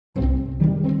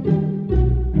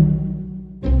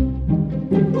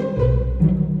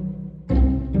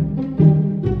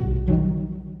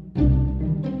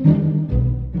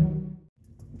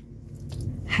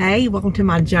Hey, welcome to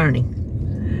my journey.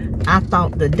 I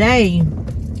thought today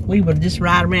we would just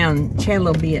ride around and chat a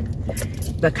little bit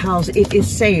because it is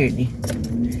Saturday,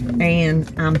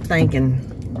 and I'm thinking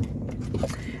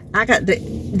I got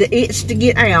the itch to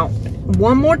get out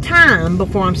one more time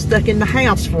before I'm stuck in the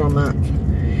house for a month.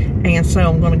 And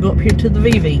so I'm going to go up here to the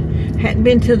VV. Hadn't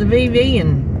been to the VV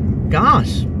in,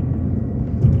 gosh,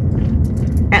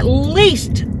 at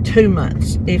least 2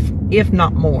 months, if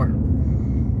not more.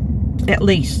 At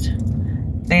least.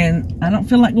 And I don't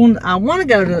feel like going to, I want to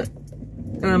go to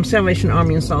Salvation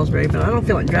Army in Salisbury, but I don't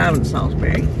feel like driving to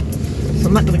Salisbury. So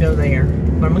I'm not going to go there.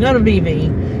 But I'm going to go to VV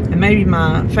and maybe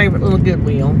my favorite little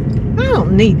Goodwill. I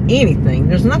don't need anything.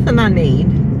 There's nothing I need.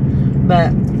 But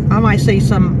I might see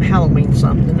some Halloween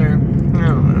something, or I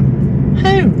don't know.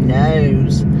 Who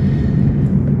knows?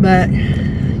 But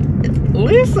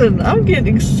listen, I'm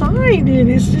getting excited.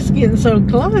 It's just getting so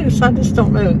close. I just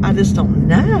don't know. I just don't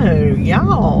know,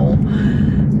 y'all.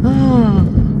 Oh.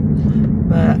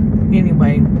 But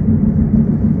anyway,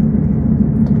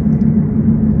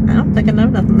 I don't think I know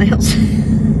nothing else.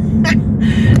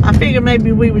 I figured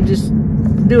maybe we would just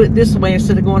do it this way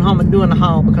instead of going home and doing the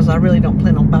haul, because I really don't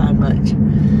plan on buying much.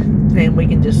 Then we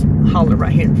can just haul it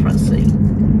right here in the front seat.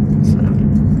 So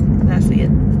that's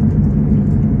it.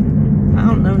 I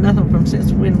don't know nothing from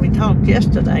since when we talked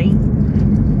yesterday.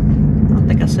 I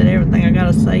think I said everything I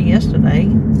gotta say yesterday.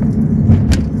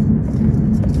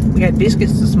 We had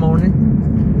biscuits this morning.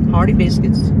 Hearty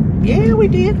biscuits. Yeah, we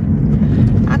did.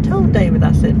 I told David,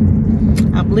 I said,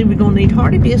 I believe we're gonna need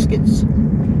hearty biscuits.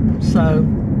 So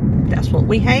that's what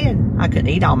we had. I couldn't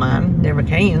eat all mine, never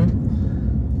can.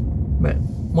 But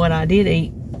what I did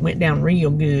eat went down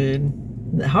real good.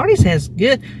 The Hardee's has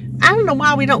good. I don't know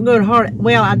why we don't go to Hardee's.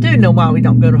 Well, I do know why we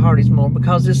don't go to Hardee's more,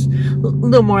 because it's a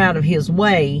little more out of his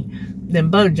way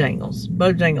than Bojangles.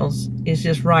 Bojangles is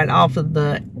just right off of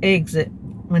the exit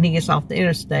when he gets off the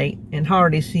interstate, and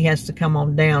Hardee's, he has to come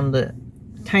on down the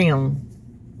town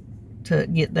to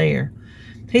get there.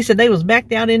 He said they was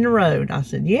backed out in the road. I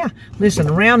said, yeah. Listen,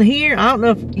 around here, I don't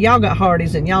know if y'all got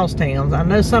Hardee's in y'all's towns. I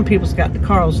know some people's got the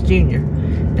Carl's Jr.,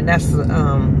 and that's the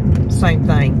same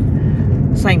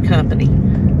thing, same company.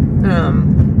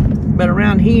 But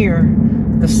around here,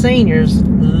 the seniors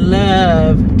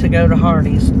love to go to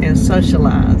Hardee's and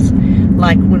socialize.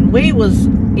 Like when we was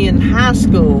in high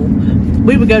school,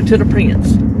 we would go to the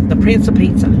Prince of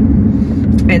Pizza.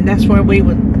 And that's where we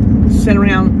would sit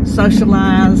around,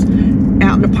 socialize,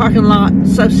 out in the parking lot,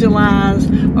 socialize,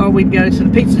 or we'd go to the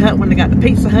Pizza Hut when they got the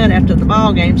Pizza Hut after the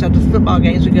ball games, after the football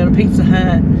games, we'd go to Pizza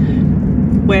Hut.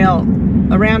 Well,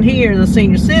 around here, the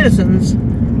senior citizens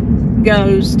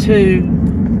goes to,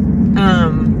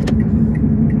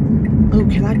 oh,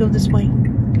 can I go this way?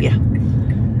 Yeah.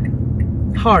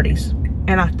 Hardee's.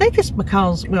 And I think it's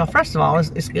because, well, first of all,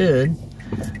 it's good.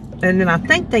 And then I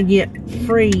think they get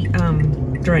free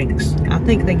drinks. I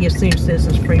think they give senior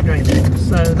citizens free drinks.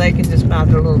 So they can just buy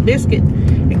their little biscuit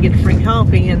and get a free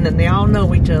coffee, and then they all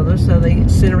know each other, so they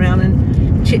sit around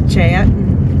and chit-chat.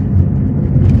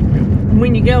 And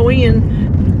when you go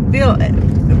in, they'll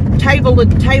table to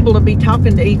table to be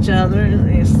talking to each other.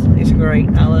 It's great.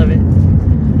 I love it.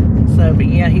 So, but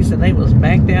yeah, he said they was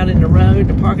backed out in the road.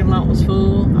 The parking lot was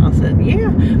full. I said,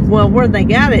 yeah. Well, where they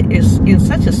got it is in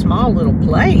such a small little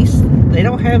place. They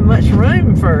don't have much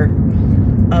room for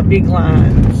a big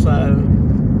line. So,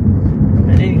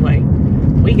 but anyway,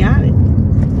 we got it.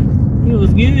 It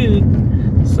was good.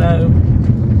 So,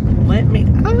 let me,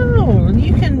 oh,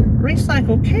 you can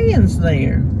recycle cans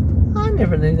there. I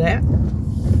never knew that.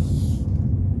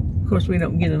 Of course, we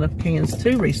don't get enough cans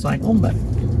to recycle, but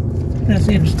that's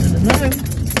interesting to know.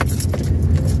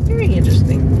 Very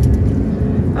interesting.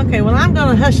 Okay, well, I'm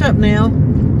going to hush up now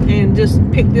and just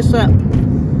pick this up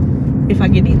if I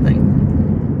get anything.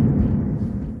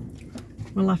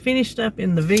 Well, I finished up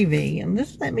in the VV, and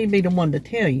this let me be the one to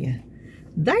tell you.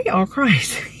 They are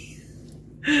crazy.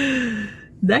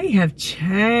 They have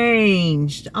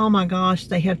changed. Oh my gosh,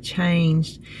 they have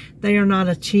changed. They are not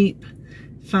a cheap,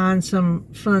 find some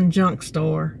fun junk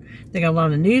store. They got a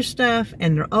lot of new stuff,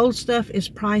 and their old stuff is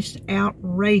priced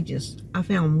outrageous. I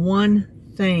found one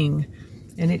thing,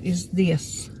 and it is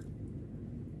this.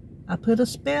 I put a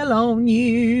spell on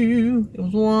you. It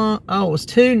was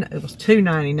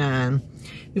 $2.99.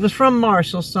 It was from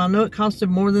Marshall, so I know it costed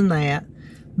more than that.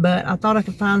 But I thought I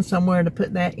could find somewhere to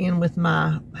put that in with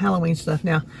my Halloween stuff.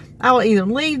 Now, I will either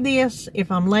leave this if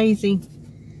I'm lazy,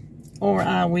 or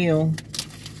I will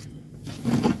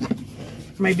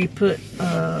maybe put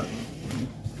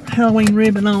Halloween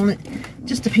ribbon on it.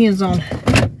 Just depends on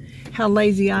how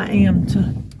lazy I am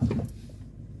to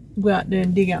go out there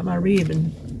and dig out my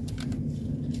ribbon.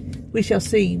 we shall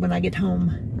see when I get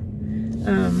home.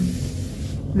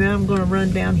 Now I'm going to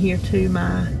run down here to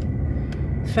my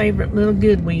favorite little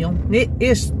Goodwill. It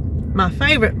is my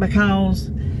favorite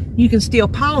because you can still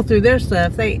paw through their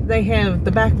stuff. They have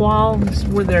the back walls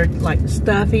where their like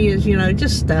stuff is, you know,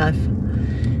 just stuff.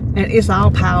 And it's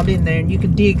all piled in there, and you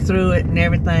can dig through it and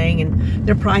everything, and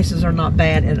their prices are not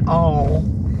bad at all.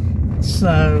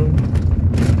 So,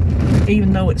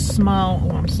 even though it's small,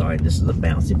 oh, I'm sorry, this is a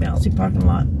bouncy parking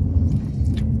lot.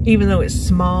 Even though it's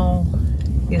small,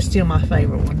 it's still my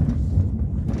favorite one.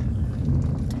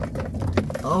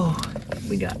 Oh,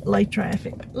 we got late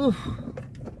traffic. Ooh,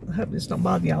 I hope this don't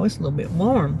bother y'all. It's a little bit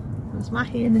warm. Is my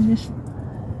head in this?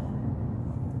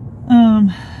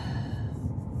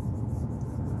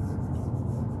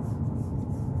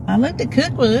 I looked at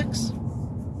cookbooks.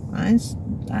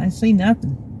 I see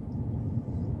nothing.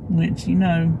 Which, you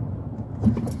know,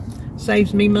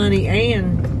 saves me money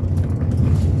and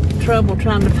trouble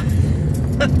trying to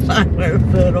find where to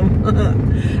put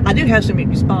them. I do have some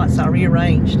empty spots I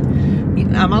rearranged.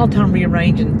 I'm all the time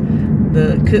rearranging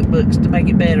the cookbooks to make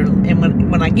it better. And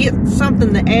when I get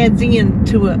something that adds in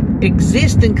to an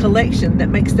existing collection that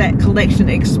makes that collection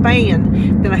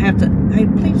expand, then I have to, hey,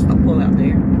 please don't pull out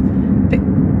there.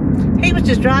 He was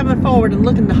just driving forward and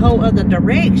looking the whole other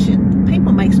direction.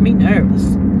 People makes me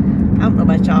nervous. I don't know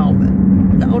about y'all,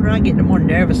 but the older I get, the more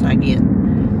nervous I get.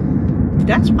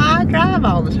 That's why I drive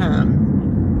all the time.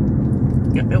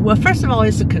 Well, first of all,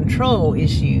 it's a control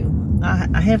issue.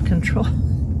 I have control.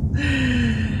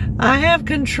 I have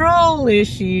control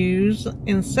issues.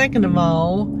 And second of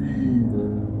all,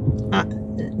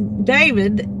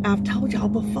 David, I've told y'all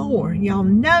before, y'all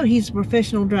know he's a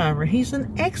professional driver. He's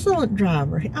an excellent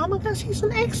driver. Oh my gosh, he's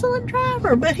an excellent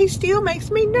driver, but he still makes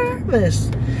me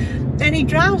nervous. And he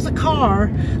drives the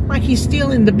car like he's still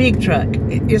in the big truck.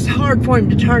 It's hard for him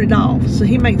to turn it off, so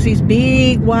he makes these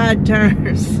big, wide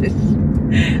turns.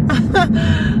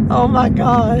 Oh my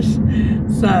gosh.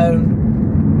 So,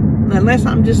 unless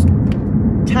I'm just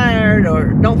tired or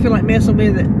don't feel like messing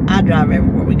with it, I drive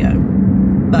everywhere we go.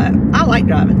 But I like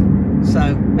driving,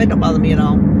 so it don't bother me at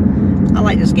all. I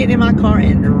like just getting in my car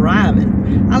and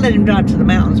driving. I let him drive to the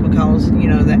mountains because, you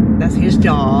know, that's his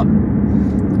job,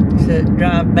 to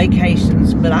drive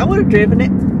vacations. But I would have driven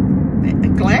it.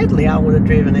 Gladly, I would have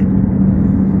driven it.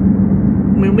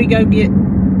 When we go get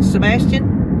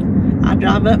Sebastian, I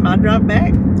drive up and I drive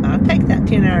back. I take that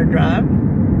 10-hour drive.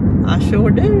 I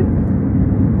sure do.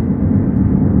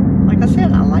 Like I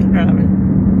said, I like driving.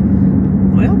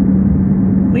 Well,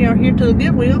 we are here to the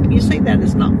Goodwill. You see that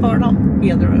is not far at all.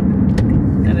 Yeah, they're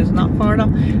open. That is not far at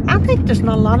all. I think there's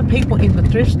not a lot of people in the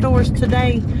thrift stores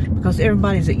today because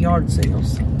everybody's at yard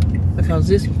sales. Because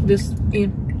this is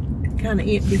kind of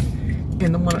empty,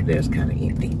 and the one up there is kind of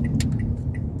empty.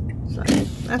 So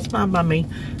that's fine by me.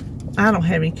 I don't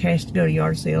have any cash to go to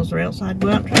yard sales, or else I'd go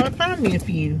out and try to find me a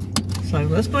few. So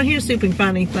let's go in here and see if we can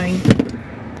find anything.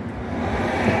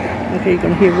 Okay, you're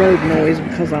gonna hear road noise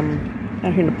because I'm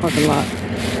out here in the parking lot.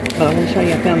 But I want to show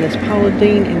you, I found this Paula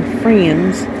Deen and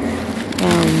Friends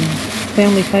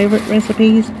family favorite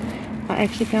recipes. I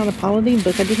actually found a Paula Deen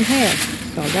book I didn't have,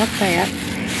 so I got that.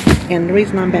 And the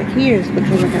reason I'm back here is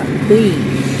because I got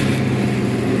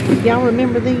these. Y'all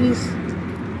remember these?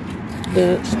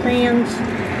 The strands.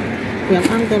 Well,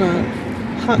 I'm gonna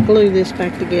hot glue this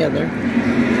back together,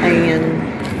 and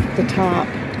the top,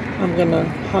 I'm gonna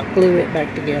hot glue it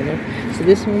back together. So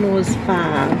this one was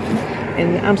 5.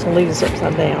 And I'm just going to leave this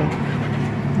upside down.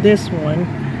 This one,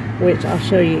 which I'll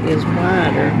show you is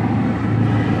wider,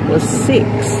 was 6.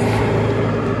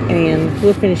 And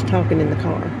we'll finish talking in the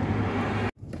car.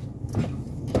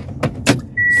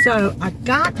 So I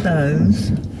got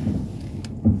those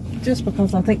just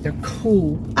because I think they're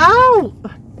cool. Oh!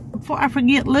 Before I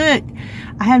forget, look.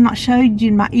 I have not showed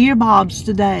you my earbobs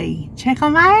today. Check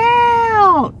them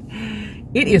out!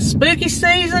 It is spooky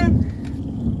season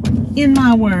in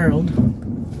my world.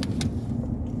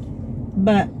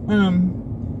 But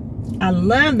I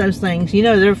love those things. You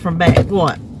know, they're from back,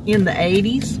 what, in the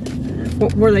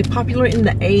 80s? Were they popular in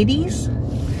the 80s?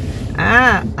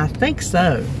 I think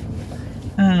so.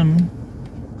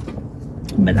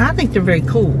 But I think they're very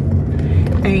cool.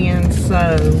 And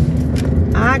so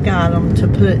I got them to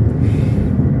put,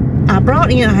 I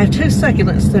have 2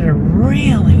 succulents that are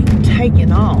really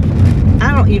taking off.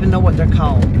 I don't even know what they're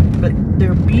called, but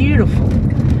they're beautiful.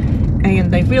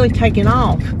 And they've really taken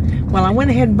off. Well, I went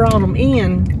ahead and brought them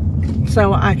in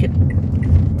so I could,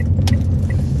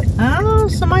 oh,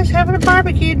 somebody's having a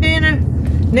barbecue dinner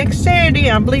next Saturday.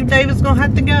 I believe David's gonna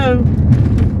have to go.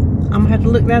 I'm gonna have to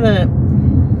look that up.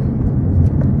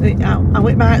 I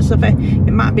went by it so fast.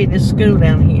 It might be at this school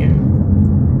down here.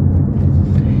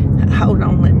 Hold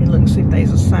on, let me look and see if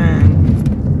there's a sign.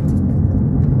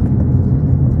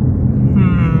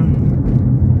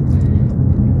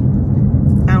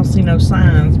 I don't see no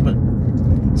signs, but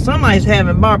somebody's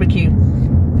having barbecue.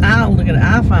 I'll look at it.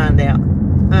 I'll find out.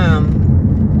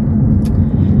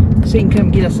 So you can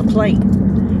come get us a plate.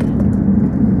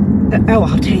 Oh,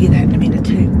 I'll tell you that in a minute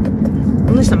too.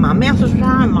 Listen, my mouth is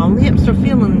dry. My lips are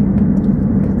feeling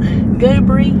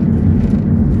goobery.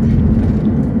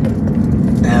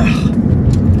 Ugh.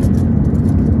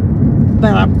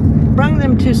 But I brought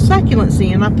them 2 succulents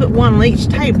in. I put one on each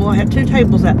table. I had 2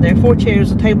 tables out there, 4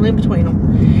 chairs, a table in between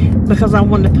them, because I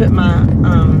wanted to put my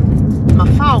my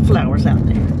fall flowers out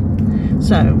there.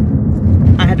 So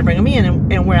I had to bring them in,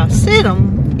 and where I sit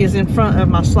them is in front of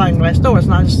my sliding glass doors,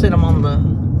 and I just sit them on the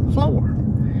floor.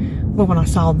 Well, when I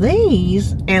saw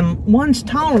these, and one's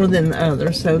taller than the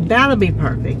other, so that'll be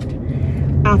perfect,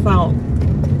 I thought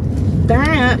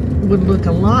that would look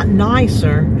a lot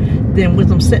nicer than with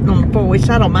them sitting on the floor, which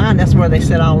I don't mind. That's where they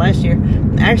sat all last year.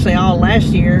 Actually, all last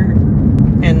year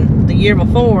and the year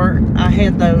before, I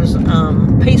had those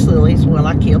peace lilies. Well,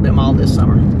 I killed them all this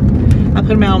summer. I put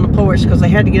them out on the porch because they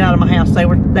had to get out of my house. They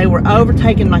were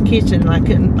overtaking my kitchen,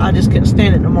 and I just couldn't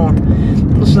stand it no more.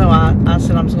 So I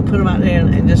said I'm just gonna put them out there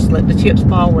and just let the chips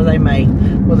fall where they may.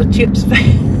 Well, the chips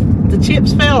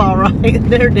fell all right.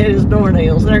 They're dead as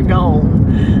doornails. They're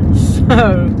gone.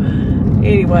 So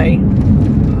anyway,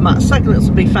 my succulents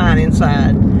will be fine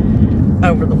inside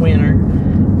over the winter,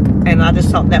 and I just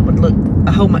thought that would look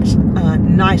a whole much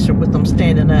nicer with them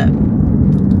standing up.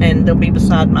 And they'll be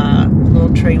beside my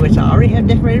little tree, which I already have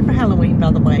decorated for Halloween, by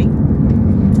the way.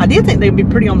 I did think they'd be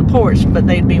pretty on the porch, but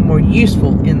they'd be more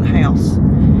useful in the house.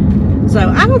 So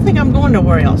I don't think I'm going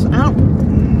nowhere else. I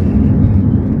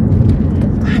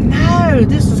know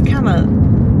this is kind of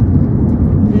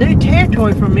new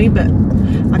territory for me, but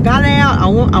I got out.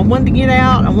 I wanted to get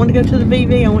out. I wanted to go to the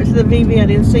VV. I went to the VV. I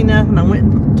didn't see nothing. I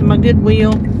went to my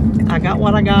Goodwill. I got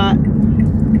what I got.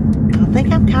 I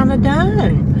think I'm kind of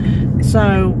done.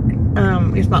 So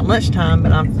it's not lunchtime,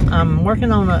 but I'm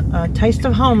working on a taste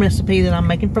of home recipe that I'm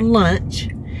making for lunch,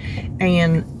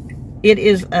 and it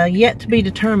is yet to be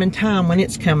determined time when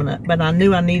it's coming up, but I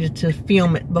knew I needed to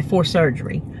film it before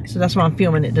surgery, so that's why I'm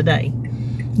filming it today.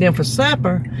 Then for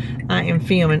supper, I am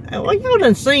filming. Well, y'all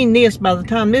done seen this by the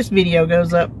time this video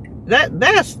goes up.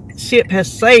 That ship has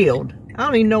sailed. I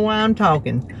don't even know why I'm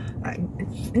talking.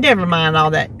 Never mind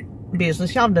all that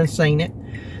business. Y'all done seen it.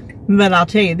 But I'll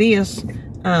tell you this,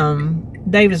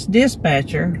 David's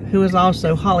dispatcher, who is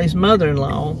also Holly's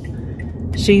mother-in-law,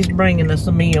 she's bringing us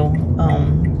a meal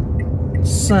on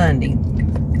Sunday,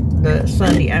 the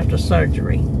Sunday after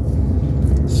surgery.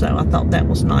 So I thought that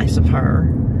was nice of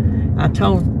her. I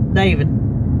told David,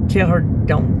 tell her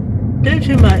don't do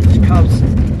too much because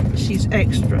she's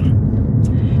extra.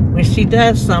 When she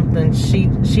does something,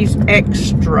 she's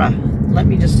extra. Let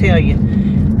me just tell you.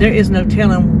 There is no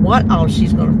telling what all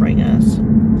she's going to bring us,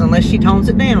 unless she tones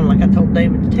it down, like I told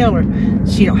David to tell her.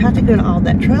 She don't have to go to all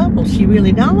that trouble. She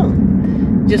really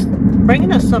don't. Just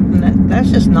bringing us something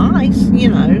that's just nice, you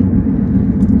know.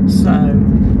 So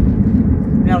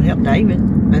that'll help David.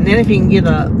 And then if he can get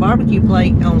a barbecue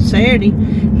plate on Saturday,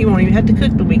 he won't even have to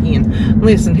cook the weekend.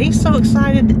 Listen, he's so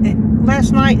excited.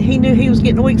 Last night he knew he was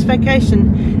getting a week's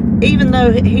vacation, even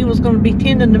though he was going to be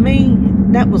tending to me.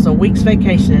 That was a week's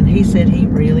vacation, and he said he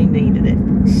really needed it.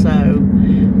 So,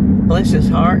 bless his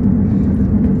heart.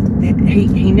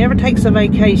 He never takes a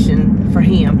vacation for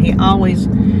him. He always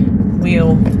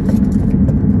will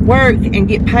work and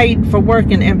get paid for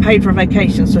working and paid for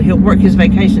vacation. So he'll work his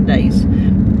vacation days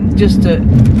just to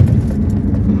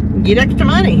get extra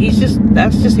money.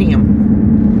 That's just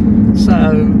him.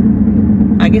 So,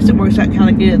 I guess it works out kind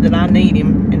of good that I need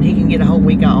him and he can get a whole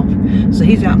week off. So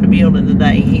he's out in the building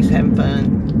today. He's having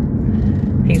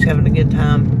fun. He's having a good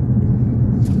time.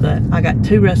 But I got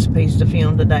 2 recipes to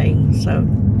film today, so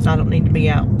I don't need to be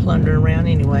out plundering around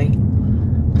anyway.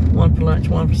 One for lunch,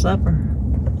 one for supper.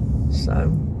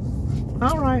 So,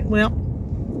 alright, well,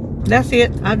 that's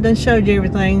it. I've done showed you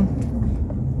everything.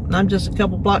 I'm just a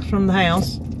couple blocks from the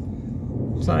house.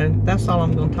 So that's all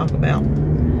I'm going to talk about.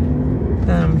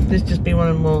 This just be one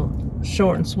of them little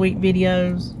short and sweet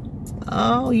videos.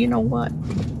 Oh, you know what?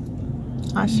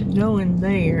 I should go in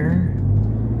there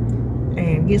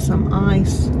and get some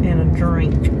ice and a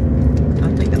drink.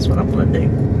 I think that's what I'm going to do.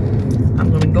 I'm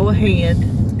going to go ahead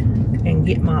and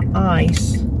get my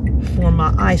ice for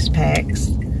my ice packs,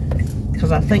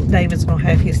 because I think David's going to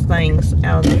have his things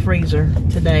out of the freezer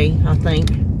today, I think.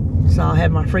 So I'll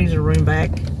have my freezer room back.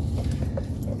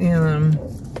 And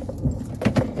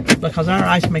because our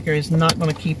ice maker is not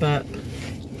going to keep up.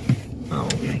 Oh,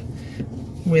 okay.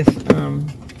 with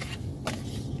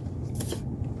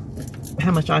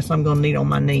how much ice I'm going to need on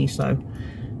my knee. So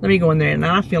let me go in there, and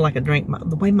I feel like a drink.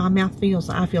 The way my mouth feels,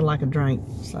 I feel like a drink.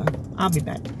 So I'll be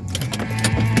back.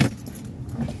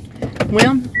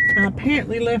 Well, I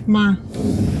apparently left my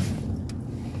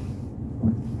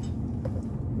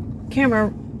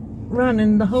camera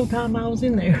running the whole time I was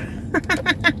in there.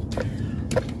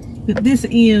 But this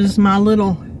is my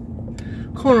little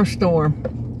corner store.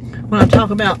 When I talk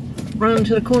about running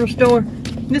to the corner store,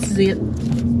 this is it.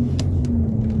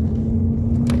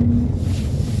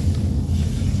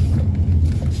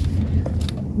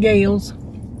 Gale's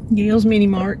Mini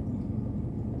Mart.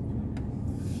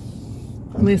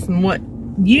 Listen, what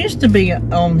used to be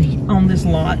on this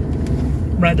lot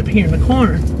right up here in the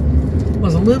corner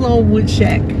was a little old wood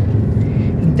shack,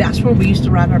 and that's where we used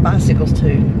to ride our bicycles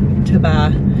to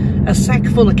buy a sack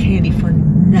full of candy for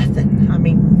nothing. I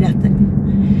mean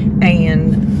nothing.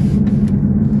 And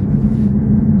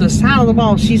the side of the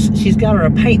wall, she's got her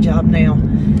a paint job now.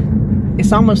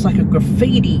 It's almost like a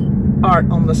graffiti art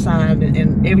on the side,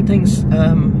 and everything's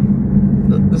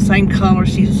the same color.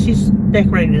 She's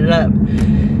decorated it up.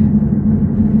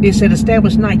 It said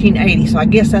established 1980, so I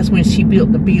guess that's when she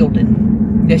built the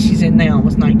building that she's in now.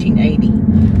 Was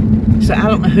 1980. So I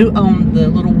don't know who owned the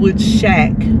little wood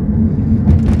shack,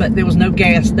 but there was no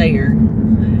gas there.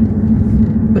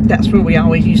 But that's where we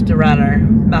always used to ride our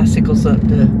bicycles up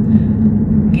to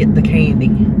get the candy.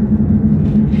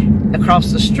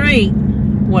 Across the street,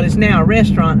 what is now a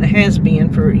restaurant, that has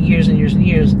been for years and years and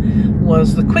years,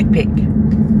 was the Quick Pick.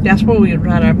 That's where we would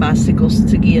ride our bicycles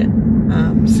to get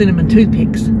cinnamon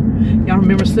toothpicks. Y'all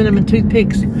remember cinnamon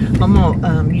toothpicks? My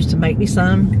mom used to make me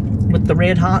some with the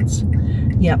Red Hots.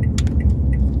 Yep.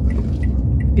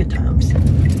 Good times.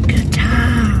 Good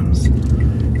times.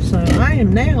 So I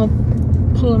am now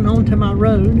pulling onto my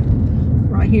road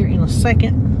right here in a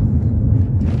second.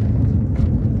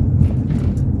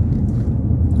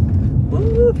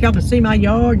 Ooh, if y'all can see my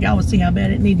yard, y'all will see how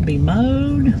bad it needs to be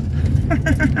mowed.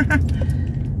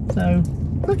 So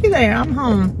looky there, I'm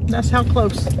home. That's how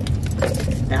close.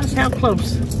 That's how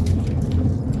close.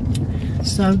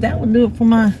 So that will do it for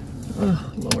my,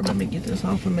 oh Lord, let me get this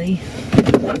off of me.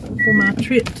 For my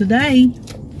trip today.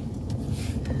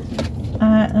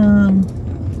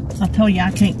 I told you I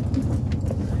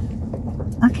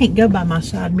can't go by my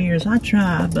side mirrors. I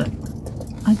try, but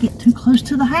I get too close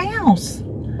to the house.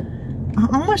 I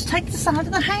almost take the side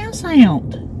of the house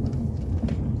out.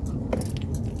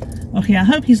 Okay, I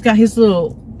hope he's got his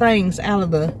little things out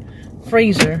of the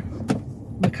freezer,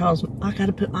 because I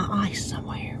gotta put my ice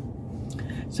somewhere.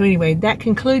 So anyway, that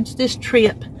concludes this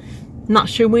trip. Not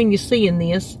sure when you're seeing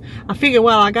this. I figure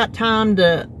while I got time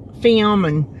to film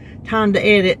and time to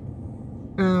edit,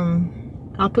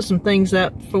 I'll put some things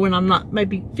up for when I'm not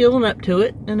maybe feeling up to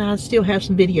it, and I still have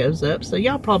some videos up. So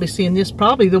y'all probably seeing this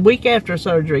probably the week after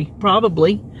surgery,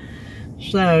 probably.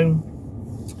 So,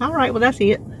 all right, well that's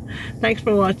it. Thanks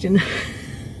for watching.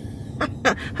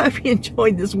 Hope you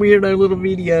enjoyed this weirdo little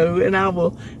video, and I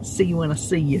will see you when I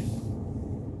see you.